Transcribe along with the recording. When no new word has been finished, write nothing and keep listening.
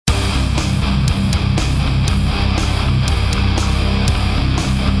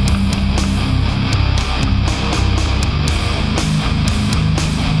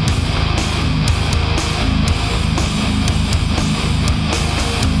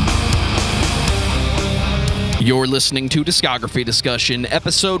You're listening to Discography Discussion,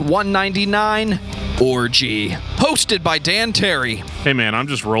 episode 199, Orgy, hosted by Dan Terry. Hey man, I'm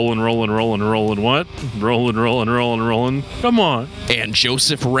just rolling. What? Rolling. Come on. And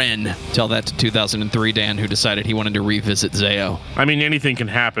Joseph Wren. Tell that to 2003 Dan, who decided he wanted to revisit Zayo. I mean, anything can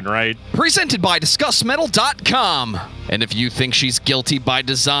happen, right? Presented by DiscussMetal.com. And if you think she's guilty by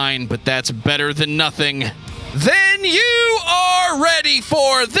design, but that's better than nothing, then you are ready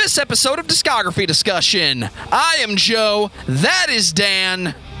for this episode of Discography Discussion. I am Joe. That is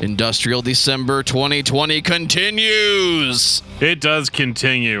Dan. Industrial December 2020 continues. It does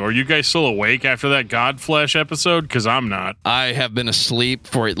continue. Are you guys still awake after that Godflesh episode? Because I'm not. I have been asleep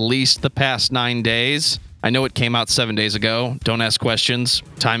for at least the past 9 days. I know it came out 7 days ago. Don't ask questions.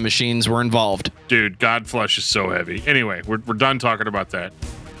 Time machines were involved. Dude, Godflesh is so heavy. Anyway, we're done talking about that.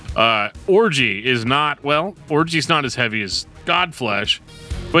 Orgy is not, well, Orgy's not as heavy as Godflesh,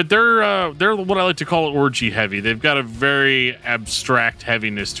 but they're what I like to call Orgy heavy. They've got a very abstract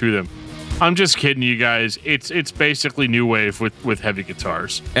heaviness to them. I'm just kidding you guys. It's basically new wave with heavy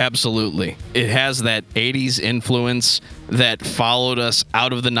guitars. Absolutely. It has that 80s influence that followed us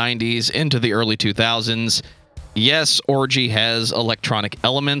out of the 90s into the early 2000s. Yes, Orgy has electronic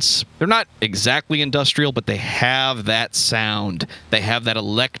elements. They're not exactly industrial, but they have that sound. They have that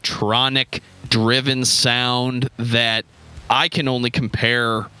electronic-driven sound that I can only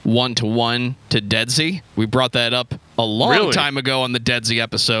compare one-to-one to Dead Z. We brought that up a long time ago on the Dead Z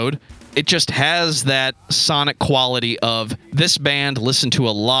episode. It just has that sonic quality of this band listened to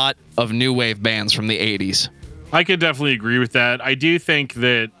a lot of new wave bands from the 80s. I could definitely agree with that. I do think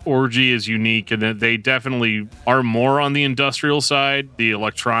that Orgy is unique and that they definitely are more on the industrial side, the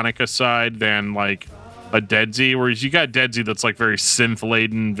electronica side, than like a Dead Z. Whereas you got Dead Z that's like very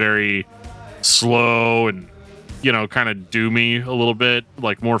synth-laden, very slow and, you know, kind of doomy a little bit,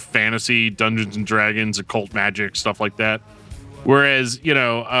 like more fantasy, Dungeons and Dragons, occult magic, stuff like that. Whereas, you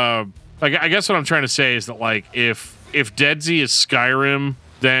know, I guess what I'm trying to say is that like if Dead Z is Skyrim,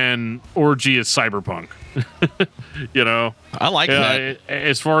 then Orgy is Cyberpunk. You know, I like that.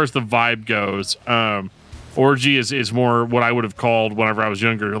 As far as the vibe goes, Orgy is more what I would have called whenever I was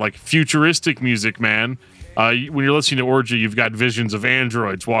younger, like futuristic music, man. When you're listening to Orgy, you've got visions of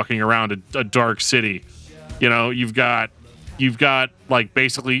androids walking around a dark city. You know, you've got like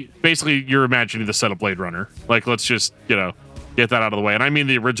basically you're imagining the set of Blade Runner. Like, let's just, you know, get that out of the way. And I mean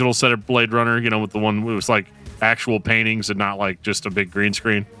the original set of Blade Runner, you know, with the one it was like actual paintings and not like just a big green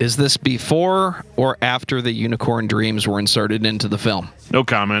screen. Is this before or after the Unicorn Dreams were inserted into the film? No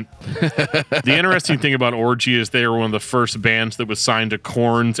comment. The interesting thing about Orgy is they were one of the first bands that was signed to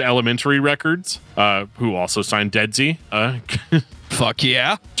Korn's Elementary Records, who also signed Dead Z. Fuck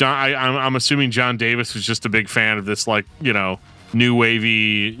yeah. I'm assuming John Davis was just a big fan of this, like, you know, new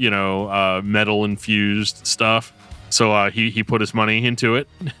wavy, you know, metal infused stuff. So he put his money into it.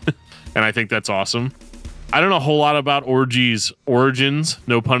 And I think that's awesome. I don't know a whole lot about Orgy's origins,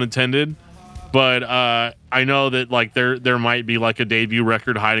 no pun intended, but I know that like there might be like a debut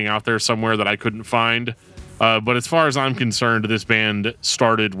record hiding out there somewhere that I couldn't find. But as far as I'm concerned, this band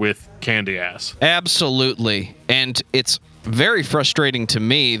started with Candy Ass. Absolutely. And it's very frustrating to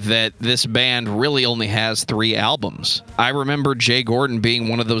me that this band really only has 3 albums. I remember Jay Gordon being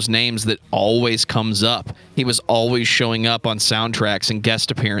one of those names that always comes up. He was always showing up on soundtracks and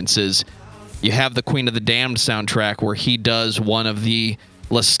guest appearances. You have the Queen of the Damned soundtrack where he does one of the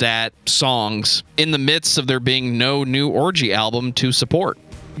Lestat songs in the midst of there being no new Orgy album to support.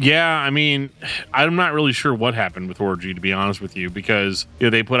 Yeah, I mean, I'm not really sure what happened with Orgy, to be honest with you, because you know,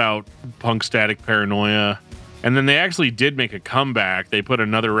 they put out Punk Static Paranoia, and then they actually did make a comeback. They put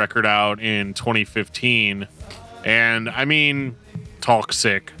another record out in 2015, and I mean, talk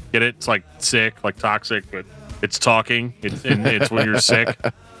sick. Get it? It's like sick, like toxic, but it's talking. It's when you're sick.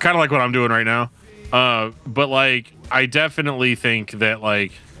 Kind of like what I'm doing right now. But like, I definitely think that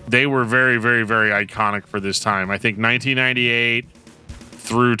like they were very, very, very iconic for this time. I think 1998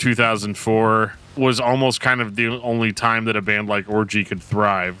 through 2004 was almost kind of the only time that a band like Orgy could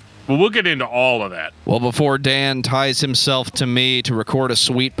thrive. But we'll get into all of that. Well, before Dan ties himself to me to record a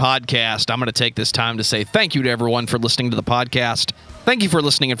sweet podcast, I'm going to take this time to say thank you to everyone for listening to the podcast. Thank you for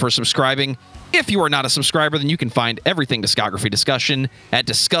listening and for subscribing. If you are not a subscriber, then you can find everything Discography Discussion at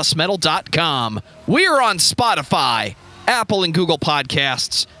DiscussMetal.com. We are on Spotify, Apple and Google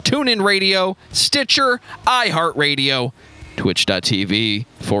Podcasts, TuneIn Radio, Stitcher, iHeartRadio,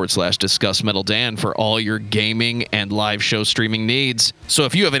 twitch.tv/DiscussMetalDan for all your gaming and live show streaming needs. So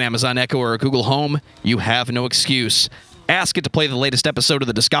if you have an Amazon Echo or a Google Home, you have no excuse. Ask it to play the latest episode of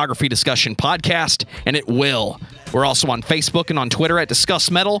the Discography Discussion podcast, and it will. We're also on Facebook and on Twitter at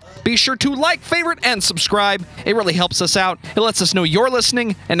Discuss Metal. Be sure to like, favorite, and subscribe. It really helps us out. It lets us know you're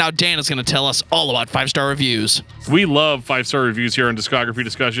listening. And now Dan is going to tell us all about 5-star reviews. We love 5-star reviews here on Discography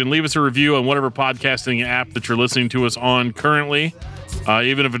Discussion. Leave us a review on whatever podcasting app that you're listening to us on currently.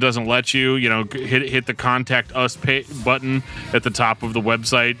 Even if it doesn't let you, hit the contact us button at the top of the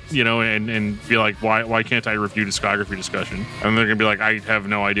website, and be like, why can't I review Discography Discussion? And they're gonna be like, I have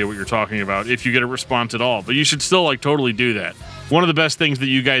no idea what you're talking about, if you get a response at all. But you should still totally do that. One of the best things that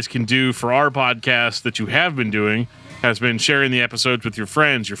you guys can do for our podcast that you have been doing has been sharing the episodes with your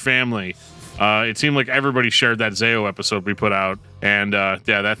friends, your family. It seemed like everybody shared that Zao episode we put out, and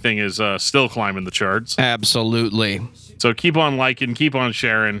that thing is still climbing the charts. Absolutely. So keep on liking, keep on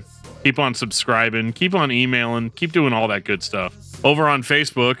sharing, keep on subscribing, keep on emailing, keep doing all that good stuff. Over on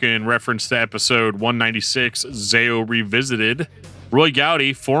Facebook, in reference to episode 196, Zao Revisited, Roy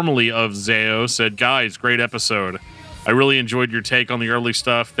Gowdy, formerly of Zao, said, "Guys, great episode. I really enjoyed your take on the early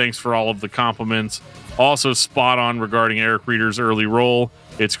stuff. Thanks for all of the compliments. Also spot on regarding Eric Reeder's early role.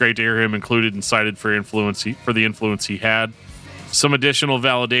 It's great to hear him included and cited for the influence he had. Some additional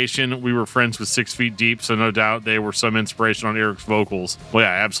validation. We were friends with 6 Feet Deep, so no doubt they were some inspiration on Eric's vocals." Well,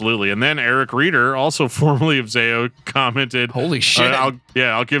 yeah, absolutely. And then Eric Reeder, also formerly of Zao, commented, "Holy shit.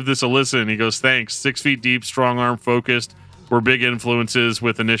 I'll give this a listen." He goes, "Thanks. 6 Feet Deep, strong arm focused were big influences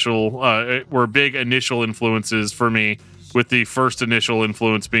with big initial influences for me, with the first initial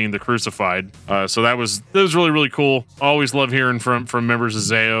influence being the Crucified." So that was really, really cool. Always love hearing from members of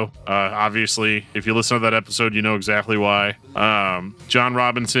Zao. Obviously, if you listen to that episode, you know exactly why. John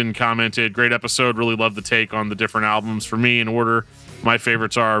Robinson commented, "Great episode. Really love the take on the different albums. For me, in order, my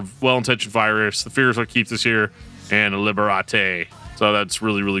favorites are Well-Intentioned Virus, The Fear Is What Keeps Us Here, and Liberate." So that's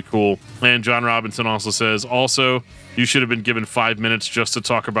really, really cool. And John Robinson also says, "Also, you should have been given 5 minutes just to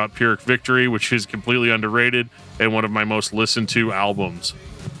talk about Pyrrhic Victory, which is completely underrated and one of my most listened to albums."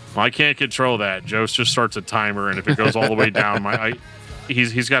 Well, I can't control that. Joe just starts a timer, and if it goes all the way down,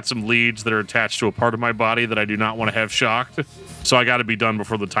 he's got some leads that are attached to a part of my body that I do not want to have shocked. So I got to be done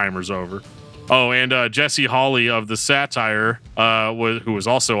before the timer's over. Oh, and Jesse Hawley of The Satire, who was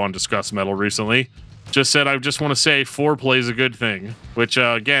also on Discuss Metal recently, just said, "I just want to say foreplay is a good thing," which,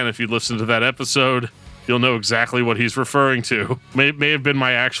 again, if you listen to that episode, you'll know exactly what he's referring to. May have been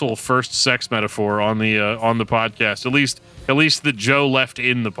my actual first sex metaphor on the podcast. At least that Joe left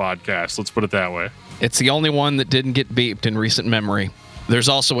in the podcast. Let's put it that way. It's the only one that didn't get beeped in recent memory. There's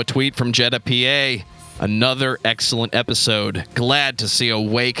also a tweet from Jeddah PA. "Another excellent episode. Glad to see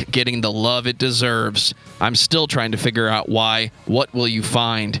Awake getting the love it deserves. I'm still trying to figure out why What Will You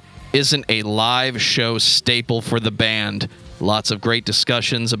Find isn't a live show staple for the band. Lots of great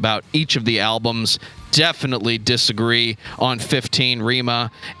discussions about each of the albums. Definitely disagree on 15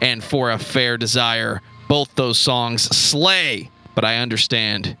 Rima and For a Fair Desire. Both those songs slay, but I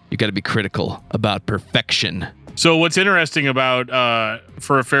understand you got to be critical about perfection." So what's interesting about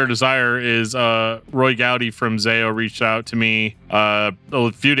For a Fair Desire is Roy Gowdy from Zao reached out to me a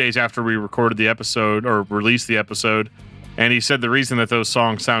few days after we recorded the episode or released the episode. And he said the reason that those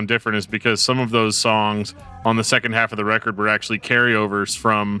songs sound different is because some of those songs on the second half of the record were actually carryovers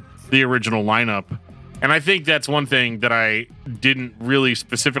from the original lineup. And I think that's one thing that I didn't really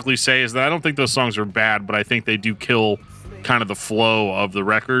specifically say, is that I don't think those songs are bad, but I think they do kill kind of the flow of the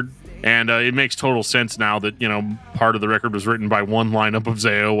record. And it makes total sense now that, part of the record was written by one lineup of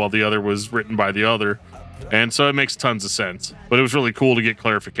Zao while the other was written by the other. And so it makes tons of sense. But it was really cool to get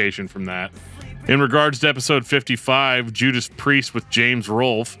clarification from that. In regards to episode 55, Judas Priest with James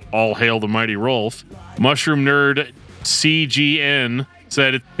Rolfe, all hail the mighty Rolfe, Mushroom Nerd CGN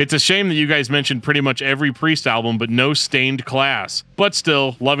said, "It's a shame that you guys mentioned pretty much every Priest album, but no Stained Class. But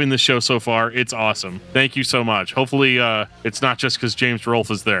still, loving the show so far. It's awesome. Thank you so much. Hopefully, it's not just because James Rolfe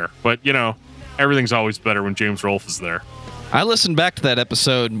is there. But, everything's always better when James Rolfe is there." I listened back to that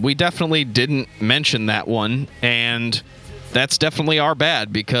episode. We definitely didn't mention that one, and that's definitely our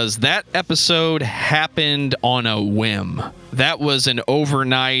bad, because that episode happened on a whim. That was an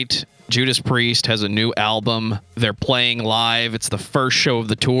overnight. Judas Priest has a new album. They're playing live. It's the first show of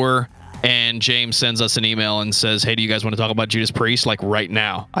the tour. And James sends us an email and says, "Hey, do you guys want to talk about Judas Priest? Like right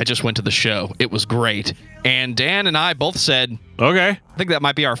now. I just went to the show. It was great." And Dan and I both said, "Okay." I think that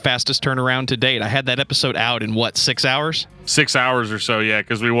might be our fastest turnaround to date. I had that episode out in 6 hours? 6 hours or so, yeah,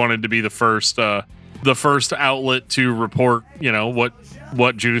 because we wanted to be the first outlet to report,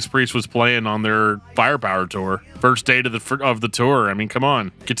 what Judas Priest was playing on their Firepower tour. First date of the tour. I mean, come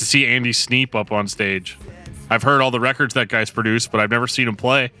on. Get to see Andy Sneap up on stage. I've heard all the records that guy's produced, but I've never seen him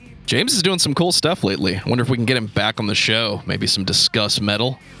play. James is doing some cool stuff lately. I wonder if we can get him back on the show. Maybe some Discuss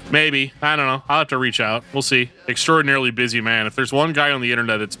Metal. Maybe. I don't know. I'll have to reach out. We'll see. Extraordinarily busy man. If there's one guy on the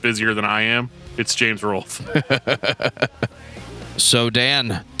internet that's busier than I am, it's James Rolfe. So,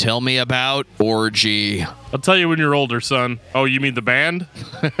 Dan, tell me about Orgy. I'll tell you when you're older, son. Oh, you mean the band?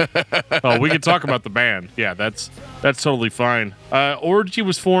 Oh, we can talk about the band. Yeah, that's totally fine. Orgy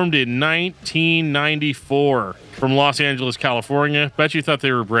was formed in 1994 from Los Angeles, California. Bet you thought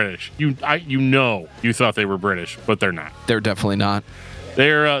they were British. You thought they were British, but they're not. They're definitely not.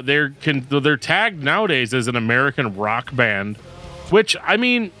 They're tagged nowadays as an American rock band, which, I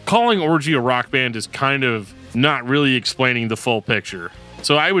mean, calling Orgy a rock band is kind of not really explaining the full picture.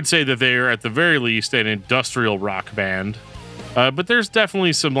 So I would say that they are at the very least an industrial rock band. But there's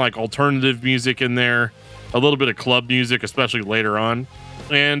definitely some like alternative music in there, a little bit of club music, especially later on.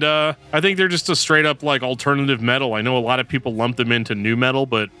 And I think they're just a straight up like alternative metal. I know a lot of people lump them into nu metal,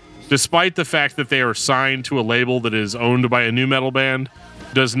 but despite the fact that they are signed to a label that is owned by a nu metal band,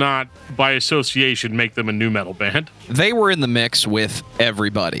 does not by association make them a nu metal band. They were in the mix with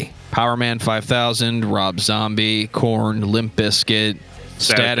everybody. Powerman 5000, Rob Zombie, Korn, Limp Bizkit,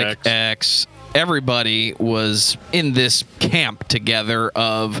 Static X. Everybody was in this camp together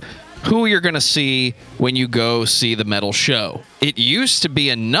of who you're going to see when you go see the metal show. It used to be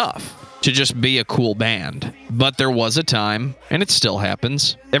enough to just be a cool band, but there was a time, and it still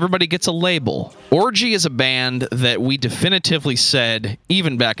happens, everybody gets a label. Orgy is a band that we definitively said,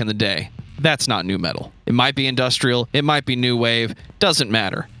 even back in the day, that's not nu metal. It might be industrial, it might be new wave, doesn't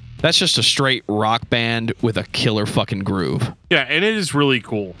matter. That's just a straight rock band with a killer fucking groove. Yeah, and it is really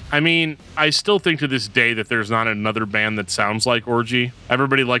cool. I mean, I still think to this day that there's not another band that sounds like Orgy.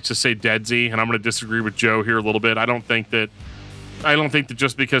 Everybody likes to say Dead Z, and I'm going to disagree with Joe here a little bit. I don't think that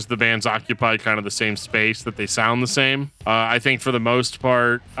just because the bands occupy kind of the same space that they sound the same. I think for the most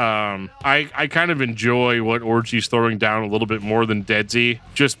part, I kind of enjoy what Orgy's throwing down a little bit more than Dead Z,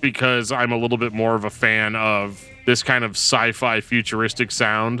 just because I'm a little bit more of a fan of this kind of sci-fi futuristic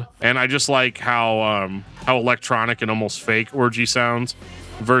sound. And I just like how electronic and almost fake Orgy sounds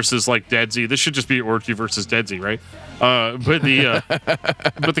versus like Dead Z. This should just be Orgy versus Dead Z, right? But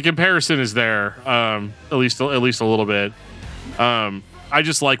the comparison is there, at least a little bit. I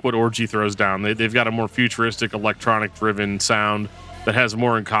just like what Orgy throws down. They've got a more futuristic, electronic-driven sound that has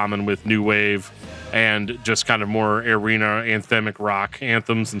more in common with new wave and just kind of more arena anthemic rock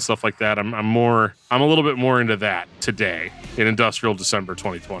anthems and stuff like that. I'm a little bit more into that today in Industrial December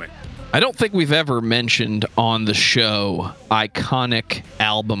 2020. I don't think we've ever mentioned on the show iconic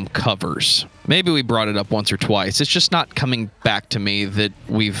album covers. Maybe we brought it up once or twice. It's just not coming back to me that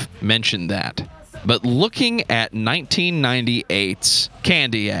we've mentioned that. But looking at 1998's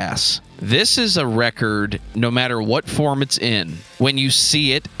Candy Ass, this is a record, no matter what form it's in, when you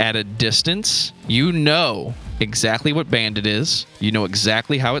see it at a distance, you know exactly what band it is, you know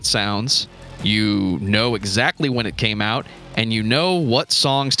exactly how it sounds, you know exactly when it came out, and you know what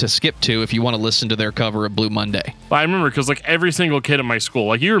songs to skip to if you want to listen to their cover of Blue Monday. I remember because like every single kid at my school,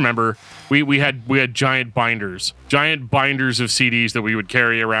 like you remember, we had giant binders of CDs that we would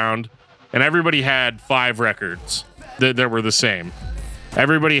carry around. And everybody had 5 records that were the same.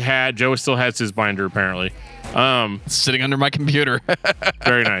 Everybody had, Joe still has his binder apparently. It's sitting under my computer.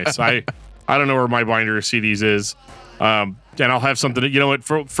 Very nice. I don't know where my binder of CDs is. And I'll have something, you know what,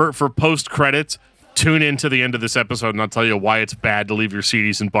 for post credits, tune into the end of this episode and I'll tell you why it's bad to leave your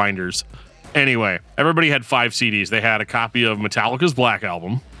CDs in binders. Anyway, everybody had 5 CDs. They had a copy of Metallica's Black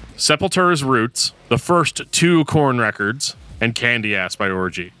Album, Sepultura's Roots, the first 2 Korn records, and Candy Ass by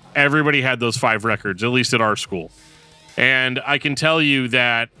Orgy. Everybody had those 5 records, at least at our school. And I can tell you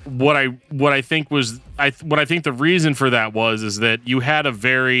that what I think the reason for that is that you had a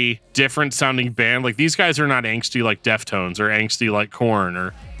very different sounding band. Like these guys are not angsty like Deftones or angsty like Korn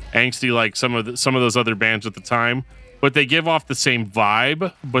or angsty like some of those other bands at the time, but they give off the same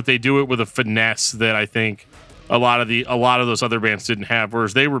vibe, but they do it with a finesse that I think a lot of those other bands didn't have.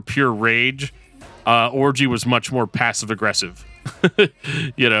 Whereas they were pure rage, Orgy was much more passive aggressive.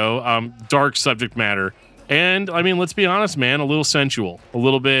 Dark subject matter, and I mean, let's be honest, man, a little sensual, a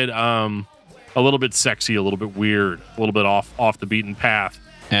little bit sexy, a little bit weird, a little bit off the beaten path.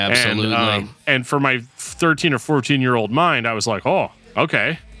 Absolutely. And for my 13 or 14-year-old mind, I was like, oh,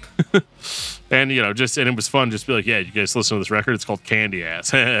 okay. And it was fun just to be like, yeah, you guys listen to this record? It's called Candy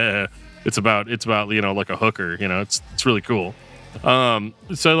Ass. it's about like a hooker. It's really cool.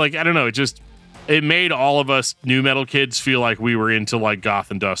 So like I don't know, it made all of us nu metal kids feel like we were into like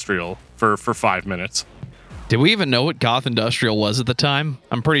goth industrial for 5 minutes. Did we even know what goth industrial was at the time?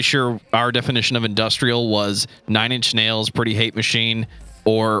 I'm pretty sure our definition of industrial was 9 Inch Nails, Pretty Hate Machine,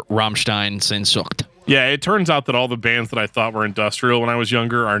 or Rammstein Sehnsucht. Yeah, it turns out that all the bands that I thought were industrial when I was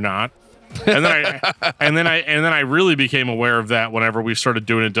younger are not. And then I really became aware of that whenever we started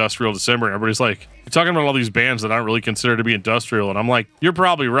doing Industrial December. Everybody's like, you're talking about all these bands that aren't really considered to be industrial, and I'm like, you're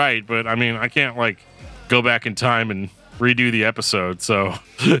probably right, but I mean, I can't like go back in time and redo the episode. So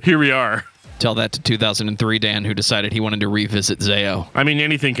here we are. Tell that to 2003 Dan, who decided he wanted to revisit Zao. I mean,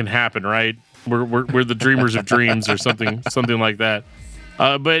 anything can happen, right? We're the dreamers of dreams or something like that.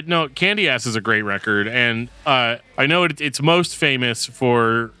 But no, Candy Ass is a great record, and I know it's most famous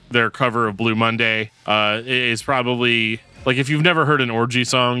for their cover of Blue Monday. It's probably like if you've never heard an Orgy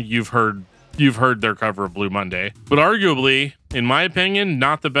song, you've heard their cover of Blue Monday. But arguably, in my opinion,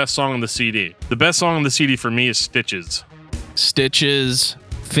 not the best song on the CD. The best song on the CD for me is Stitches. Stitches,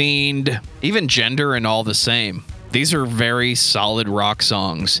 Fiend, even Gender and All the Same. These are very solid rock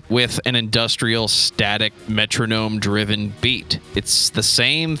songs with an industrial, static, metronome-driven beat. It's the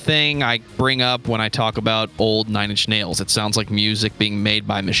same thing I bring up when I talk about old Nine Inch Nails. It sounds like music being made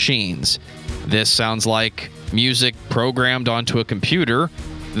by machines. This sounds like music programmed onto a computer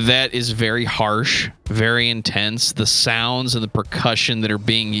that is very harsh, very intense. The sounds and the percussion that are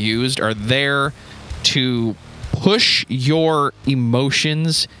being used are there to push your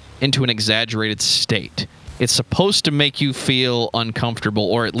emotions into an exaggerated state. It's supposed to make you feel uncomfortable,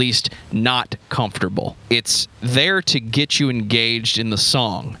 or at least not comfortable. It's there to get you engaged in the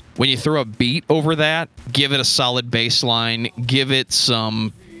song. When you throw a beat over that, give it a solid bass line, give it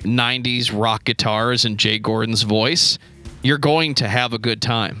some 90s rock guitars and Jay Gordon's voice, you're going to have a good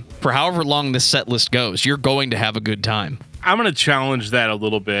time. For however long this set list goes, you're going to have a good time. I'm going to challenge that a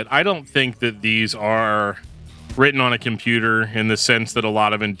little bit. I don't think that these are written on a computer in the sense that a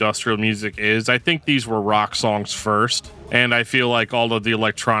lot of industrial music is. I think these were rock songs first, and I feel like all of the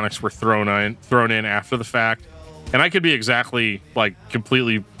electronics were thrown in after the fact. And I could be exactly like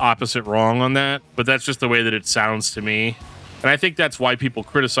completely opposite wrong on that, but that's just the way that it sounds to me. And I think that's why people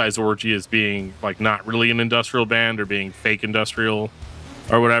criticize Orgy as being like not really an industrial band or being fake industrial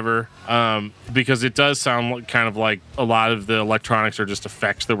or whatever, because it does sound kind of like a lot of the electronics are just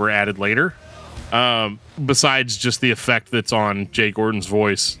effects that were added later. Besides just the effect that's on Jay Gordon's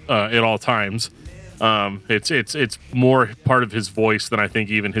voice at all times. It's more part of his voice than I think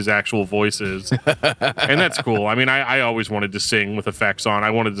even his actual voice is. And that's cool. I mean, I always wanted to sing with effects on.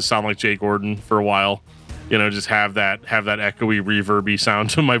 I wanted to sound like Jay Gordon for a while. You know, just have that echoey, reverby sound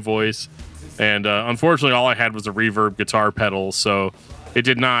to my voice. And unfortunately, all I had was a reverb guitar pedal, so it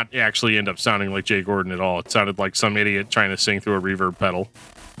did not actually end up sounding like Jay Gordon at all. It sounded like some idiot trying to sing through a reverb pedal.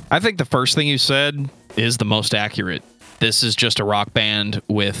 I think the first thing you said is the most accurate. This is just a rock band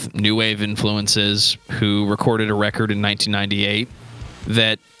with new wave influences who recorded a record in 1998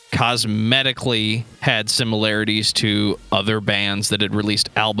 that cosmetically had similarities to other bands that had released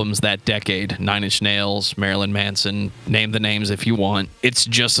albums that decade. Nine Inch Nails, Marilyn Manson, name the names if you want. It's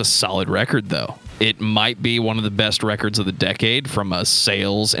just a solid record, though. It might be one of the best records of the decade from a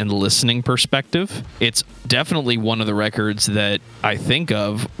sales and listening perspective. It's definitely one of the records that I think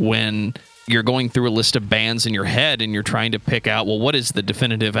of when you're going through a list of bands in your head and you're trying to pick out, well, what is the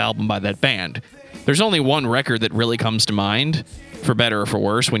definitive album by that band? There's only one record that really comes to mind, for better or for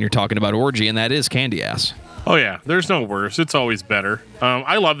worse, when you're talking about Orgy, and that is Candy Ass. Oh, yeah. There's no worse. It's always better.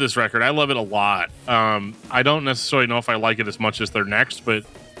 I love this record. I love it a lot. I don't necessarily know if I like it as much as their next, but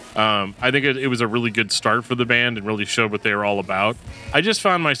I think it was a really good start for the band and really showed what they were all about. I just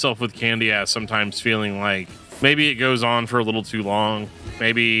found myself with Candy Ass sometimes feeling like maybe it goes on for a little too long.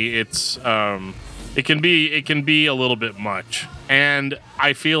 Maybe it's it can be a little bit much. And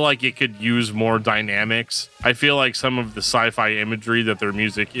I feel like it could use more dynamics. I feel like some of the sci-fi imagery that their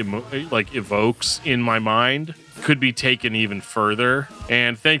music evokes in my mind could be taken even further.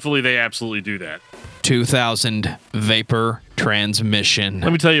 And thankfully, they absolutely do that. 2000 Vapor Transmission.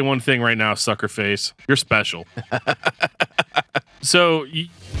 Let me tell you one thing right now, Suckerface. You're special. So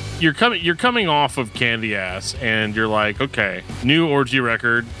you're coming off of Candy Ass, and you're like, okay, new Orgy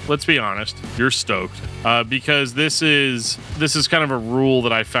record. Let's be honest, you're stoked because this is kind of a rule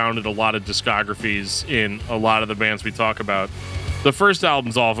that I found in a lot of discographies in a lot of the bands we talk about. The first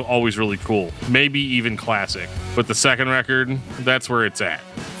album's always really cool, maybe even classic, but the second record, that's where it's at.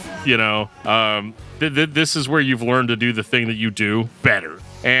 You know, this is where you've learned to do the thing that you do better.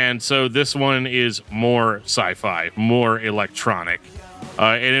 And so this one is more sci-fi, more electronic.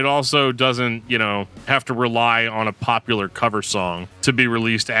 And it also doesn't, have to rely on a popular cover song to be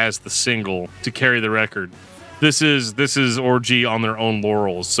released as the single to carry the record. This is Orgy on their own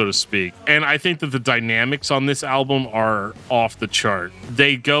laurels, so to speak. And I think that the dynamics on this album are off the chart.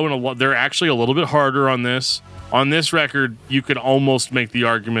 They go they're actually a little bit harder on this. On this record, you could almost make the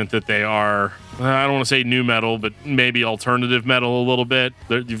argument that they are, I don't want to say new metal, but maybe alternative metal a little bit.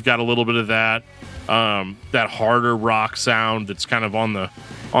 You've got a little bit of that harder rock sound that's kind of on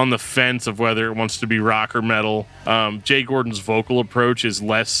the fence of whether it wants to be rock or metal. Jay Gordon's vocal approach is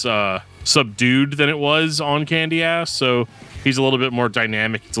less subdued than it was on Candy Ass, so he's a little bit more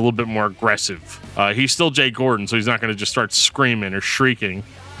dynamic. It's a little bit more aggressive. He's still Jay Gordon, so he's not going to just start screaming or shrieking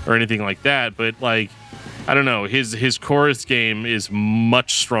or anything like that, but like, I don't know, his chorus game is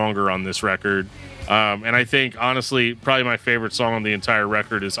much stronger on this record. And I think, honestly, probably my favorite song on the entire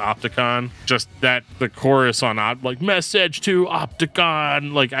record is Opticon. Just that, the chorus on like message to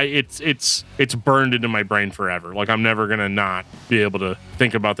Opticon, like it's burned into my brain forever. Like I'm never gonna not be able to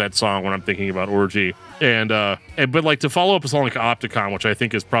think about that song when I'm thinking about Orgy. But like to follow up a song like Opticon, which I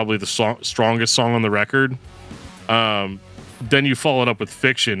think is probably the strongest song on the record. Then you follow it up with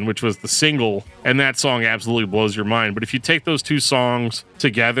Fiction, which was the single, and that song absolutely blows your mind. But if you take those two songs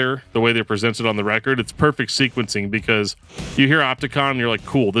together, the way they're presented on the record, it's perfect sequencing, because you hear Opticon and you're like,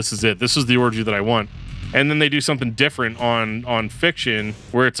 cool, this is it. This is the Orgy that I want. And then they do something different on Fiction,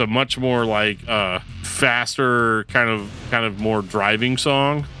 where it's a much more like faster, kind of more driving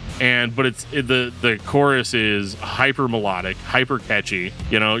song. But the chorus is hyper melodic, hyper catchy.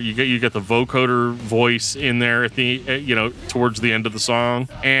 You know, you get the vocoder voice in there at the towards the end of the song,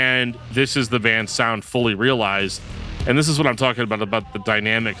 and this is the band's sound fully realized. And this is what I'm talking about the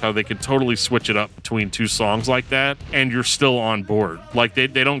dynamic, how they could totally switch it up between two songs like that, and you're still on board. Like they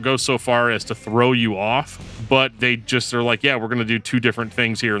don't go so far as to throw you off, but they just are like, yeah, we're gonna do two different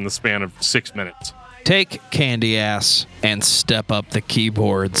things here in the span of 6 minutes. Take Candy Ass and step up the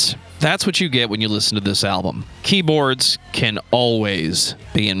keyboards. That's what you get when you listen to this album. Keyboards can always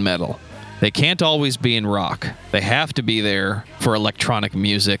be in metal. They can't always be in rock. They have to be there for electronic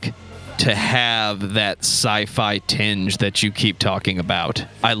music to have that sci-fi tinge that you keep talking about.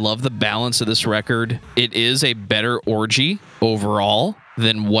 I love the balance of this record. It is a better Orgy overall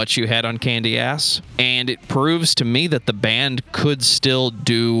than what you had on Candy Ass, and it proves to me that the band could still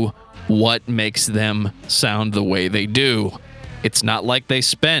do what makes them sound the way they do. It's not like they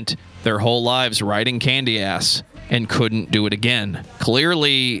spent their whole lives writing Candy Ass and couldn't do it again.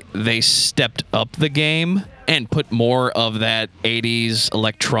 Clearly, they stepped up the game and put more of that 80s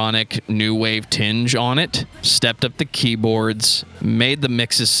electronic new wave tinge on it, stepped up the keyboards, made the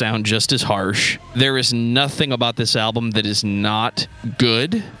mixes sound just as harsh. There is nothing about this album that is not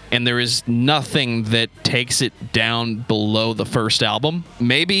good, and there is nothing that takes it down below the first album.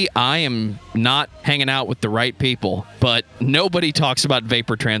 Maybe I am not hanging out with the right people, but nobody talks about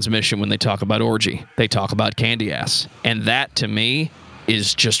Vapor Transmission when they talk about Orgy. They talk about Candy Ass, and that to me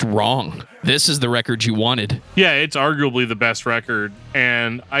is just wrong. This is the record you wanted. Yeah, it's arguably the best record,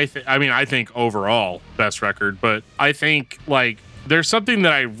 and I think overall best record, but I think like there's something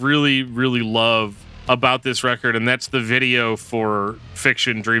that I really, really love about this record, and that's the video for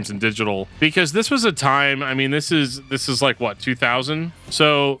Fiction, Dreams in Digital, because this was a time, I mean, this is like what, 2000?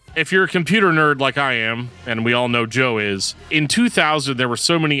 So if you're a computer nerd like I am, and we all know Joe is, in 2000 there were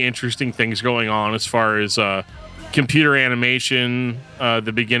so many interesting things going on as far as computer animation,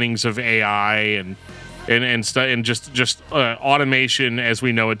 the beginnings of AI, and just automation as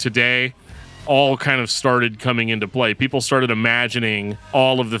we know it today, all kind of started coming into play. People started imagining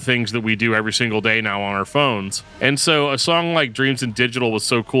all of the things that we do every single day now on our phones. And so a song like Dreams in Digital was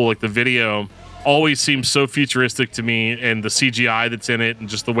so cool. Like the video always seems so futuristic to me, and the CGI that's in it, and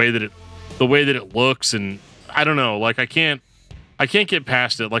just the way that it looks, and I don't know, like I can't get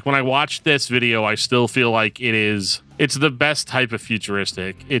past it. Like when I watch this video, I still feel like it's the best type of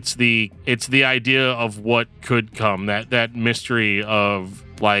futuristic. It's the idea of what could come, that mystery of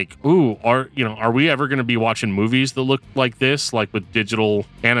like, ooh, are we ever going to be watching movies that look like this, like with digital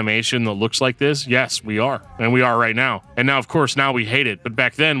animation that looks like this? Yes, we are. And we are right now. And now, of course, now we hate it. But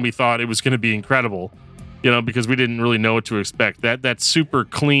back then we thought it was going to be incredible, because we didn't really know what to expect. That super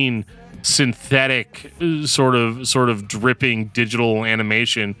clean, synthetic sort of dripping digital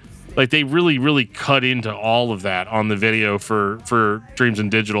animation, like they really, really cut into all of that on the video for Dreams in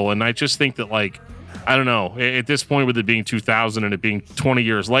Digital. And I just think that, like, I don't know, at this point, with it being 2000 and it being 20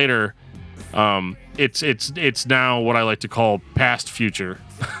 years later, it's now what I like to call past future.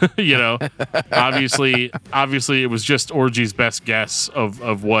 Obviously it was just Orgy's best guess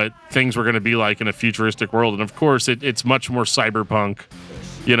of what things were going to be like in a futuristic world, and of course it's much more cyberpunk,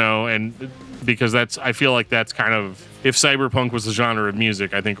 and because I feel like that's kind of, if cyberpunk was a genre of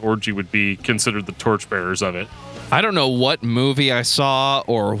music, I think Orgy would be considered the torchbearers of it. I don't know what movie I saw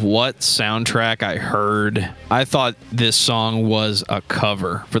or what soundtrack I heard. I thought this song was a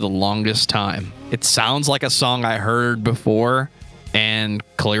cover for the longest time. It sounds like a song I heard before, and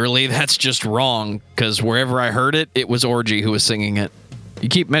clearly that's just wrong, because wherever I heard it, it was Orgy who was singing it. You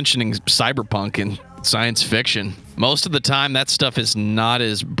keep mentioning cyberpunk and science fiction. Most of the time, that stuff is not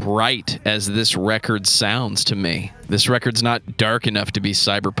as bright as this record sounds to me. This record's not dark enough to be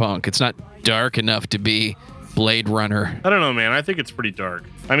cyberpunk. It's not dark enough to be Blade Runner. I don't know, man. I think it's pretty dark.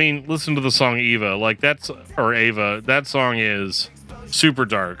 I mean, listen to the song Eva. Ava. That song is super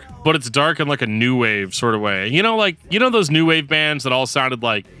dark, but it's dark in like a new wave sort of way. You know those new wave bands that all sounded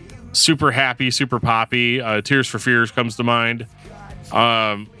like super happy, super poppy. Tears for Fears comes to mind.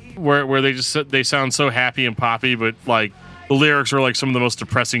 Where they sound so happy and poppy, but like the lyrics are like some of the most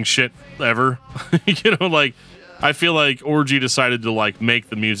depressing shit ever. I feel like Orgy decided to like make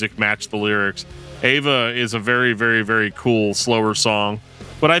the music match the lyrics. Ava is a very, very, very cool, slower song,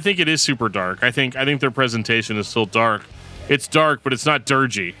 but I think it is super dark. I think their presentation is still dark. It's dark, but it's not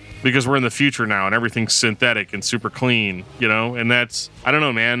dirgy, because we're in the future now and everything's synthetic and super clean, and that's, I don't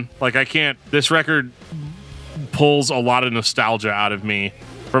know, man. Like, this record pulls a lot of nostalgia out of me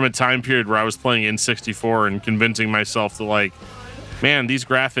from a time period where I was playing N64 and convincing myself that, like, man, these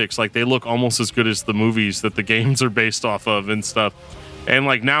graphics, like, they look almost as good as the movies that the games are based off of and stuff. And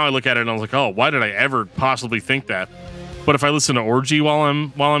like now I look at it and I was like, oh, why did I ever possibly think that? But if I listen to Orgy while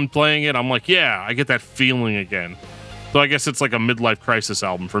I'm playing it, I'm like, yeah, I get that feeling again. So I guess it's like a midlife crisis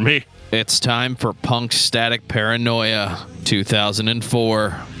album for me. It's time for Punk Static Paranoia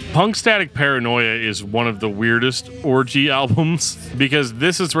 2004. Punk Static Paranoia is one of the weirdest Orgy albums, because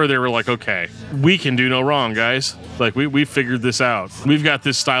this is where they were like, okay, we can do no wrong, guys. Like, we figured this out. We've got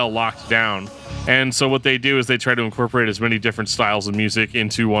this style locked down. And so what they do is they try to incorporate as many different styles of music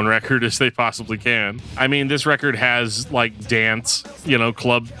into one record as they possibly can. I mean, this record has like dance,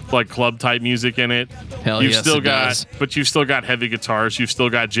 club type music in it. Hell you've yes, still it got, does. But you've still got heavy guitars. You've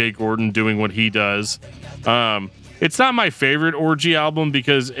still got Jay Gordon doing what he does. It's not my favorite Orgy album,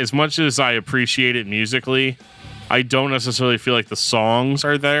 because as much as I appreciate it musically, I don't necessarily feel like the songs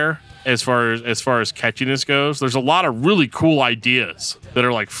are there. As far as catchiness goes, there's a lot of really cool ideas that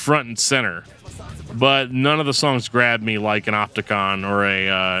are like front and center, but none of the songs grab me like an Opticon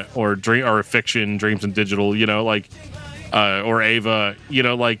or a Fiction, Dreams and Digital, or Ava.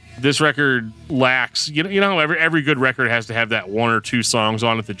 Like this record lacks. How every good record has to have that one or two songs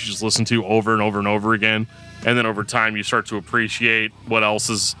on it that you just listen to over and over and over again, and then over time you start to appreciate what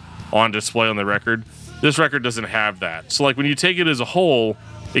else is on display on the record. This record doesn't have that. So like when you take it as a whole,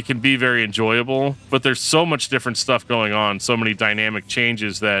 it can be very enjoyable, but there's so much different stuff going on, so many dynamic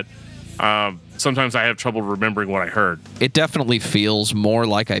changes that sometimes I have trouble remembering what I heard. It definitely feels more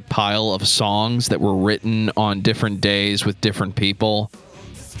like a pile of songs that were written on different days with different people.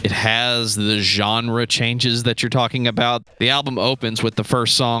 It has the genre changes that you're talking about. The album opens with the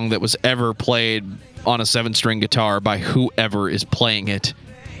first song that was ever played on a 7-string guitar by whoever is playing it.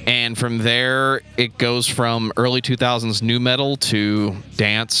 And from there, it goes from early 2000s nu metal to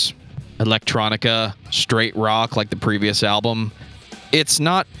dance, electronica, straight rock like the previous album. It's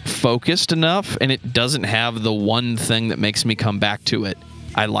not focused enough, and it doesn't have the one thing that makes me come back to it.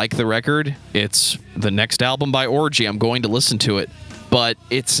 I like the record. It's the next album by Orgy. I'm going to listen to it. But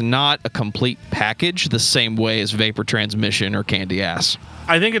it's not a complete package the same way as Vapor Transmission or Candy Ass.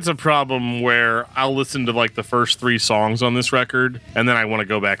 I think it's a problem where I'll listen to like the first 3 songs on this record, and then I want to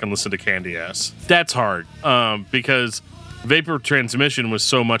go back and listen to Candy Ass. That's hard, because Vapor Transmission was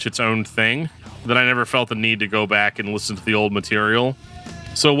so much its own thing that I never felt the need to go back and listen to the old material.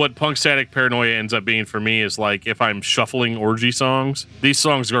 So what Punk Static Paranoia ends up being for me is like, if I'm shuffling Orgy songs, these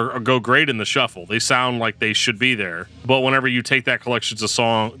songs go great in the shuffle. They sound like they should be there. But whenever you take that collection of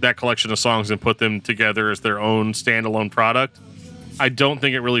songs and put them together as their own standalone product, I don't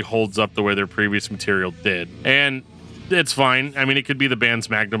think it really holds up the way their previous material did. And it's fine. I mean, it could be the band's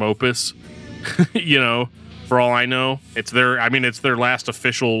magnum opus, for all I know. It's their last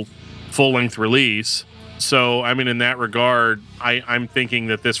official full-length release. So, I mean, in that regard, I'm thinking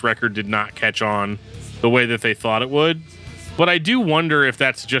that this record did not catch on the way that they thought it would. But I do wonder if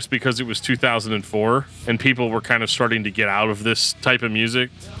that's just because it was 2004 and people were kind of starting to get out of this type of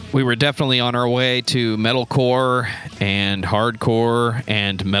music. We were definitely on our way to metalcore and hardcore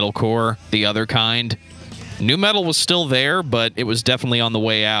and metalcore, the other kind. Nu metal was still there, but it was definitely on the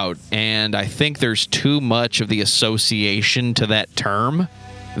way out. And I think there's too much of the association to that term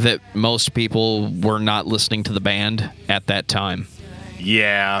that most people were not listening to the band at that time.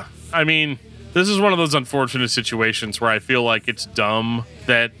 Yeah. I mean, This is one of those unfortunate situations where I feel like it's dumb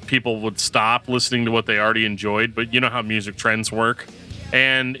that people would stop listening to what they already enjoyed, but you know how music trends work.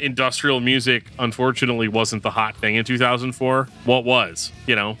 And industrial music, unfortunately, wasn't the hot thing in 2004. What was?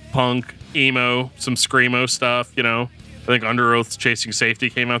 Punk, emo, some screamo stuff, I think Under Oath's Chasing Safety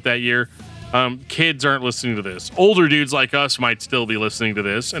came out that year. Kids aren't listening to this. Older dudes like us might still be listening to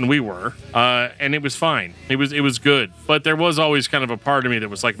this, and we were. And it was fine. It was good. But there was always kind of a part of me that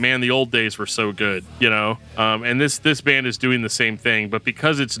was like, man, the old days were so good, And this band is doing the same thing, but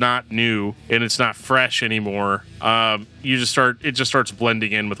because it's not new and it's not fresh anymore, it just starts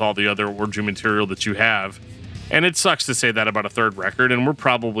blending in with all the other Orgy material that you have. And it sucks to say that about a third record, and we're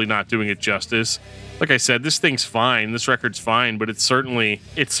probably not doing it justice. Like I said, this thing's fine. This record's fine, but it's certainly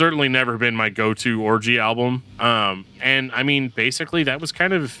never been my go-to Orgy album. And I mean, basically, that was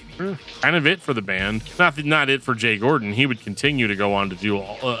kind of it for the band. Not it for Jay Gordon. He would continue to go on to do a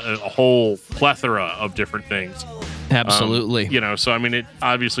whole plethora of different things. Absolutely. So I mean, it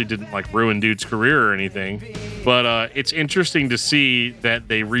obviously didn't like ruin dude's career or anything, but it's interesting to see that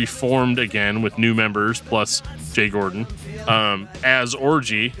they reformed again with new members plus Jay Gordon as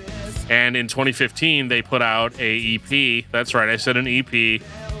Orgy. And in 2015, they put out a EP. That's right, I said an EP,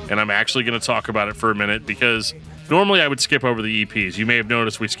 and I'm actually going to talk about it for a minute because normally I would skip over the EPs. You may have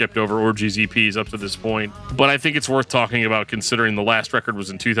noticed we skipped over Orgy's EPs up to this point, but I think it's worth talking about considering the last record was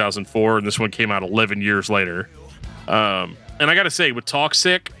in 2004 and this one came out 11 years later. And I got to say, with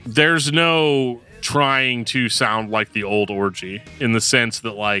Toxic, there's no trying to sound like the old Orgy in the sense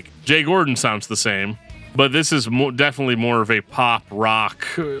that like Jay Gordon sounds the same. But this is definitely more of a pop rock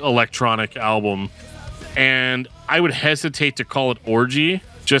electronic album. And I would hesitate to call it Orgy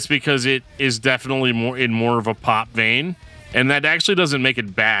just because it is definitely more of a pop vein. And that actually doesn't make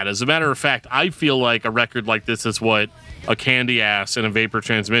it bad. As a matter of fact, I feel like a record like this is what a Candy Ass and a Vapor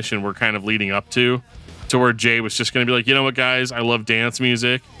Transmission were kind of leading up to where Jay was just going to be like, you know what, guys? I love dance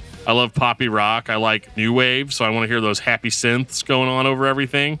music. I love poppy rock. I like new wave. So I want to hear those happy synths going on over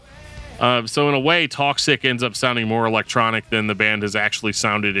everything. So in a way, Toxic ends up sounding more electronic than the band has actually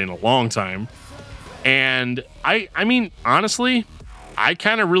sounded in a long time. And I mean, honestly, I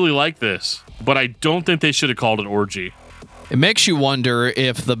kind of really like this, but I don't think they should have called it Orgy. It makes you wonder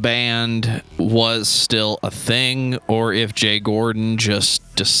if the band was still a thing or if Jay Gordon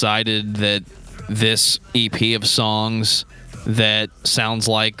just decided that this EP of songs that sounds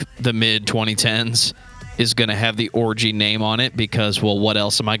like the mid-2010s is going to have the Orgy name on it because, well, what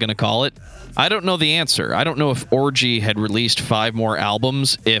else am I going to call it? I don't know the answer. I don't know if Orgy had released 5 more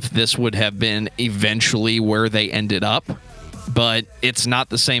albums, if this would have been eventually where they ended up, but it's not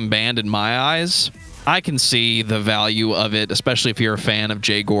the same band in my eyes. I can see the value of it, especially if you're a fan of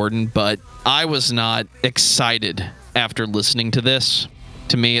Jay Gordon, but I was not excited after listening to this.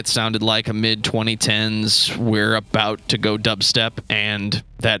 To me, it sounded like a mid-2010s, we're about to go dubstep, and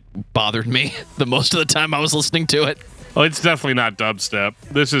that bothered me the most of the time I was listening to it. Well, it's definitely not dubstep.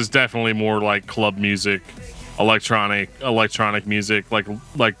 This is definitely more like club music, electronic music,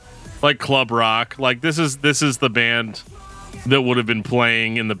 like club rock. Like this is the band that would have been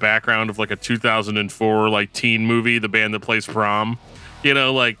playing in the background of like a 2004 like teen movie, the band that plays Prom.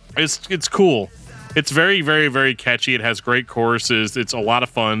 Like it's cool. It's very, very, very catchy. It has great choruses. It's a lot of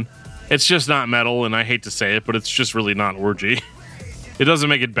fun. It's just not metal, and I hate to say it, but it's just really not Orgy. It doesn't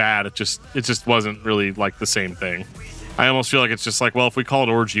make it bad. It just wasn't really like the same thing. I almost feel like it's just like, well, if we call it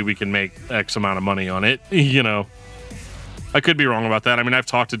Orgy, we can make X amount of money on it. I could be wrong about that. I mean, I've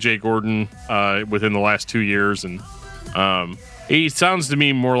talked to Jay Gordon within the last 2 years, and he sounds to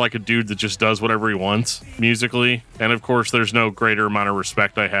me more like a dude that just does whatever he wants musically. And of course, there's no greater amount of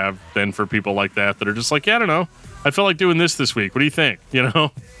respect I have than for people like that are just like, yeah, I don't know. I felt like doing this week. What do you think?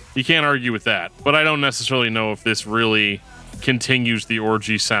 You can't argue with that. But I don't necessarily know if this really continues the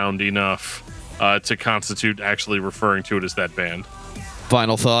Orgy sound enough to constitute actually referring to it as that band.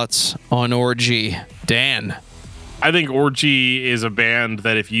 Final thoughts on Orgy. Dan. I think Orgy is a band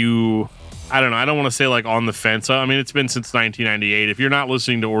that if you... I don't know. I don't want to say like on the fence. I mean, it's been since 1998. If you're not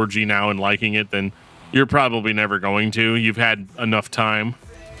listening to Orgy now and liking it, then you're probably never going to. You've had enough time.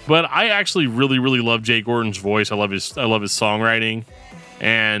 But I actually really, really love Jay Gordon's voice. I love his songwriting,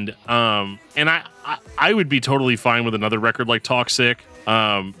 and I would be totally fine with another record like Toxic.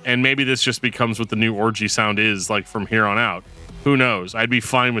 And maybe this just becomes what the new Orgy sound is like from here on out. Who knows? I'd be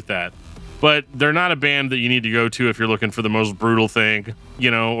fine with that. But they're not a band that you need to go to if you're looking for the most brutal thing,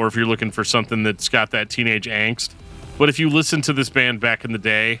 or if you're looking for something that's got that teenage angst. But if you listen to this band back in the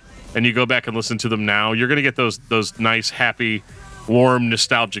day and you go back and listen to them now, you're going to get those nice, happy, warm,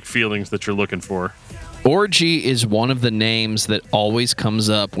 nostalgic feelings that you're looking for. Orgy is one of the names that always comes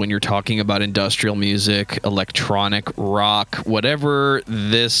up when you're talking about industrial music, electronic rock, whatever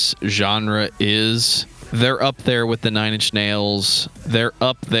this genre is. They're up there with the Nine Inch Nails. They're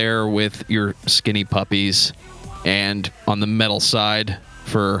up there with your Skinny Puppies. And on the metal side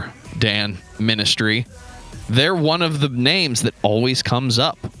for Dan Ministry, they're one of the names that always comes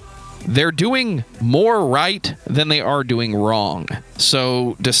up. They're doing more right than they are doing wrong.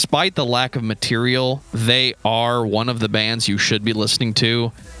 So despite the lack of material, they are one of the bands you should be listening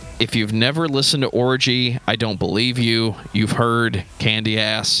to. If you've never listened to Orgy, I don't believe you. You've heard Candy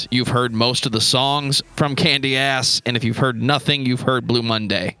Ass. You've heard most of the songs from Candy Ass. And if you've heard nothing, you've heard Blue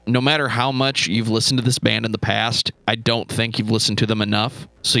Monday. No matter how much you've listened to this band in the past, I don't think you've listened to them enough.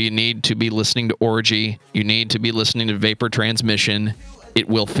 So you need to be listening to Orgy. You need to be listening to Vapor Transmission. It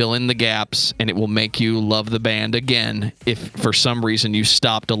will fill in the gaps, and it will make you love the band again if for some reason you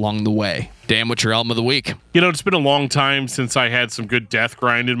stopped along the way. Dan, what's your album of the week? You know, it's been a long time since I had some good death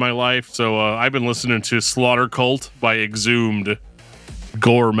grind in my life, so I've been listening to Slaughter Cult by Exhumed.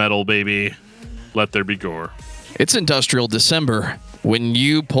 Gore metal, baby. Let there be gore. It's Industrial December. When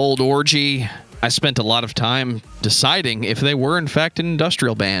you pulled Orgy, I spent a lot of time deciding if they were in fact an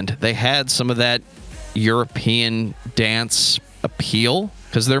industrial band. They had some of that European dance appeal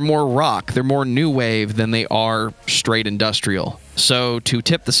because they're more rock, they're more new wave than they are straight industrial. So to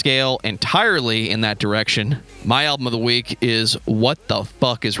tip the scale entirely in that direction, my album of the week is What the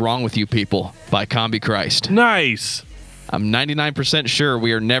Fuck Is Wrong With You People by Combi Christ. Nice. I'm 99% sure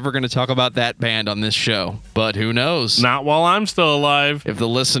we are never going to talk about that band on this show, but who knows? Not while I'm still alive. If the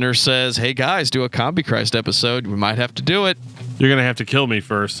listener says, hey guys, do a Combi Christ episode, we might have to do it. You're going to have to kill me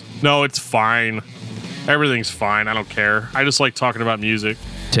first. No, it's fine. Everything's fine. I don't care. I just like talking about music.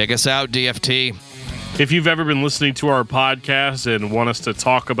 Take us out, DFT. If you've ever been listening to our podcast and want us to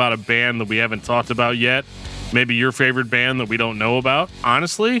talk about a band that we haven't talked about yet, maybe your favorite band that we don't know about,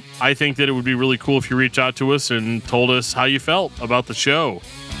 honestly, I think that it would be really cool if you reach out to us and told us how you felt about the show.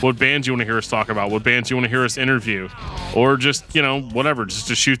 What bands you want to hear us talk about, what bands you want to hear us interview, or just, whatever, just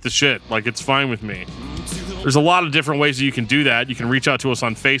to shoot the shit. Like, it's fine with me. There's a lot of different ways that you can do that. You can reach out to us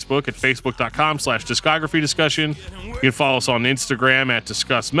on Facebook at facebook.com/discography discussion. You can follow us on Instagram at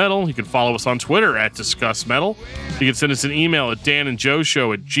Discuss Metal. You can follow us on Twitter at Discuss Metal. You can send us an email at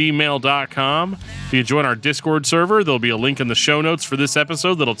danandjoeshow@gmail.com. You can join our Discord server. There'll be a link in the show notes for this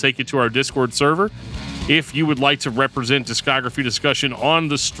episode that'll take you to our Discord server. If you would like to represent Discography Discussion on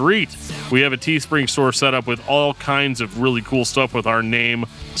the street, we have a Teespring store set up with all kinds of really cool stuff with our name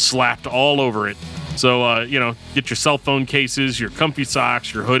slapped all over it. So, get your cell phone cases, your comfy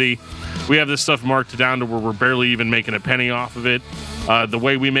socks, your hoodie. We have this stuff marked down to where we're barely even making a penny off of it. The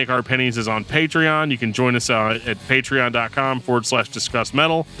way we make our pennies is on Patreon. You can join us at patreon.com/Discuss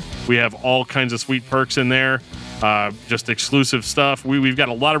Metal. We have all kinds of sweet perks in there, just exclusive stuff. We've got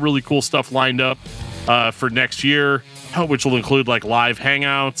a lot of really cool stuff lined up for next year, which will include like live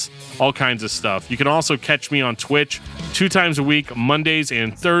hangouts, all kinds of stuff. You can also catch me on Twitch 2 times a week, Mondays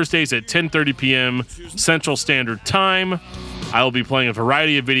and Thursdays at 10:30 p.m. Central Standard Time. I will be playing a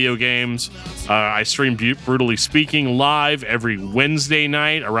variety of video games. I stream Brutally Speaking live every Wednesday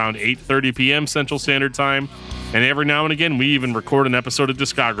night around 8:30 p.m. Central Standard Time. And every now and again, we even record an episode of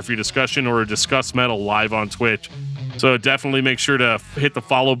Discography Discussion or a Discuss Metal live on Twitch. So definitely make sure to hit the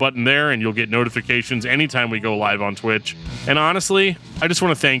follow button there and you'll get notifications anytime we go live on Twitch. And honestly, I just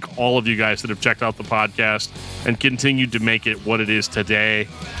want to thank all of you guys that have checked out the podcast and continued to make it what it is today.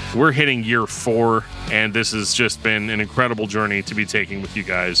 We're hitting year 4, and this has just been an incredible journey to be taking with you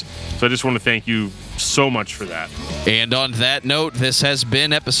guys. So I just want to thank you so much for that. And on that note, this has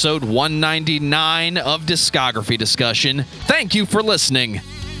been episode 199 of Discography Discussion. Thank you for listening.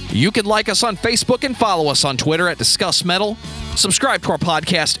 You can like us on Facebook and follow us on Twitter at Discuss Metal. Subscribe to our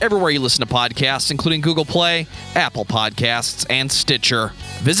podcast everywhere you listen to podcasts, including Google Play, Apple Podcasts, and Stitcher.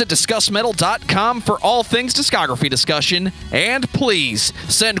 Visit DiscussMetal.com for all things discography discussion. And please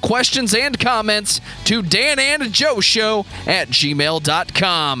send questions and comments to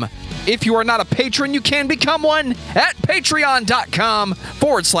danandjoeshow@gmail.com. If you are not a patron, you can become one at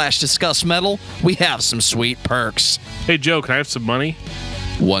patreon.com/Discuss Metal. We have some sweet perks. Hey, Joe, can I have some money?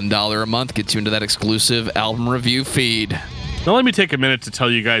 $1 a month gets you into that exclusive album review feed. Now let me take a minute to tell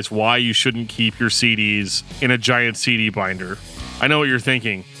you guys why you shouldn't keep your CDs in a giant CD binder. I know what you're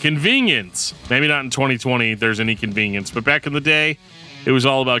thinking. Convenience. Maybe not in 2020 there's any convenience, but back in the day, it was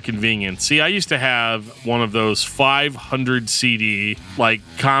all about convenience. See, I used to have one of those 500 CD,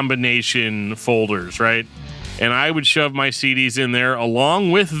 combination folders, right? And I would shove my CDs in there along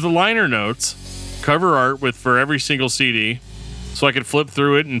with the liner notes, cover art for every single CD, so I could flip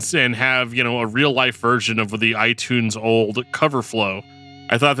through it and have, a real life version of the iTunes old cover flow.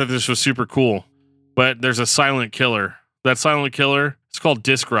 I thought that this was super cool, but there's a silent killer. That silent killer, it's called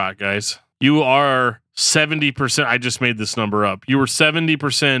disc rot, guys. You are 70%. I just made this number up. You were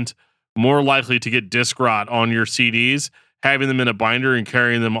 70% more likely to get disc rot on your CDs, having them in a binder and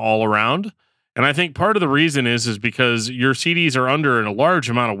carrying them all around. And I think part of the reason is because your CDs are under a large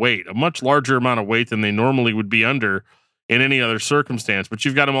amount of weight, a much larger amount of weight than they normally would be under in any other circumstance. But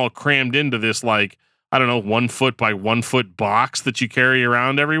you've got them all crammed into this, 1 foot by 1 foot box that you carry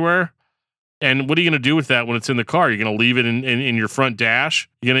around everywhere. And what are you going to do with that when it's in the car? You're going to leave it in your front dash?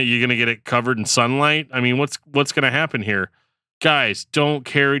 You're going to get it covered in sunlight? I mean, what's going to happen here? Guys, don't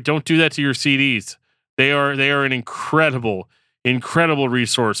do that to your CDs. They are an incredible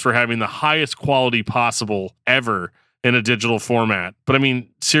resource for having the highest quality possible ever in a digital format. But I mean,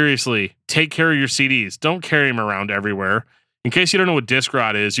 seriously, take care of your CDs. Don't carry them around everywhere. In case you don't know what disc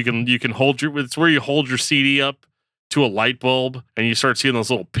rot is, you can hold it's where you hold your CD up to a light bulb and you start seeing those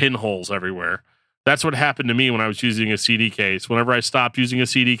little pinholes everywhere. That's what happened to me when I was using a CD case. Whenever I stopped using a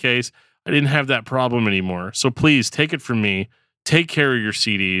CD case, I didn't have that problem anymore. So please take it from me. Take care of your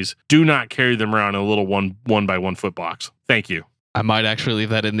CDs. Do not carry them around in a little one by 1 foot box. Thank you. I might actually leave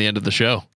that in the end of the show.